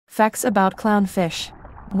Facts about clownfish.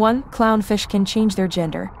 1. Clownfish can change their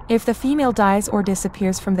gender. If the female dies or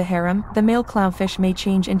disappears from the harem, the male clownfish may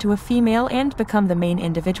change into a female and become the main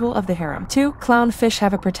individual of the harem. 2. Clownfish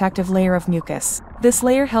have a protective layer of mucus. This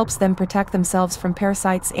layer helps them protect themselves from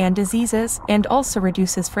parasites and diseases, and also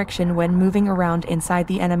reduces friction when moving around inside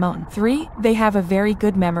the anemone. 3. They have a very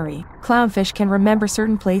good memory. Clownfish can remember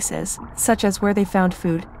certain places, such as where they found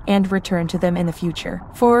food, and return to them in the future.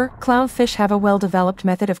 4. Clownfish have a well-developed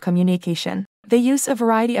method of communication. They use a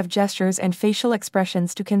variety of gestures and facial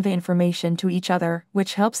expressions to convey information to each other,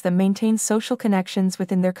 which helps them maintain social connections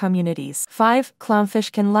within their communities. 5.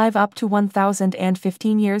 Clownfish can live up to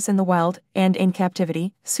 1,015 years in the wild, and in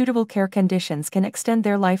captivity, suitable care conditions can extend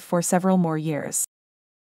their life for several more years.